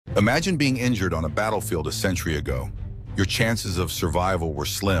Imagine being injured on a battlefield a century ago. Your chances of survival were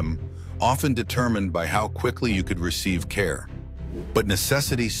slim, often determined by how quickly you could receive care. But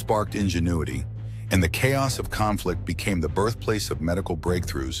necessity sparked ingenuity, and the chaos of conflict became the birthplace of medical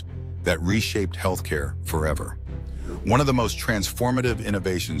breakthroughs that reshaped healthcare forever. One of the most transformative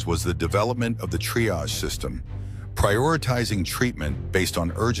innovations was the development of the triage system, prioritizing treatment based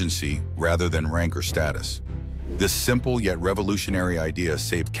on urgency rather than rank or status. This simple yet revolutionary idea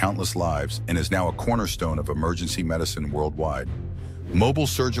saved countless lives and is now a cornerstone of emergency medicine worldwide. Mobile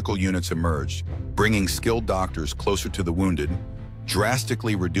surgical units emerged, bringing skilled doctors closer to the wounded,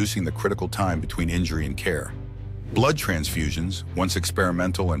 drastically reducing the critical time between injury and care. Blood transfusions, once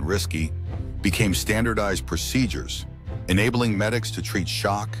experimental and risky, became standardized procedures, enabling medics to treat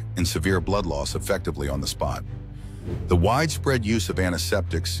shock and severe blood loss effectively on the spot. The widespread use of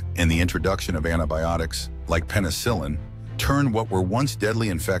antiseptics and the introduction of antibiotics, like penicillin, turned what were once deadly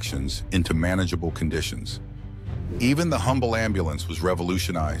infections into manageable conditions. Even the humble ambulance was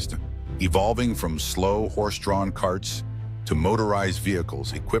revolutionized, evolving from slow horse-drawn carts to motorized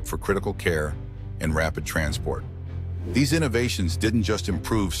vehicles equipped for critical care and rapid transport. These innovations didn't just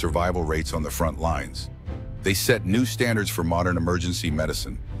improve survival rates on the front lines. They set new standards for modern emergency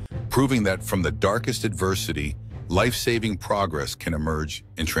medicine, proving that from the darkest adversity, life-saving progress can emerge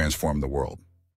and transform the world.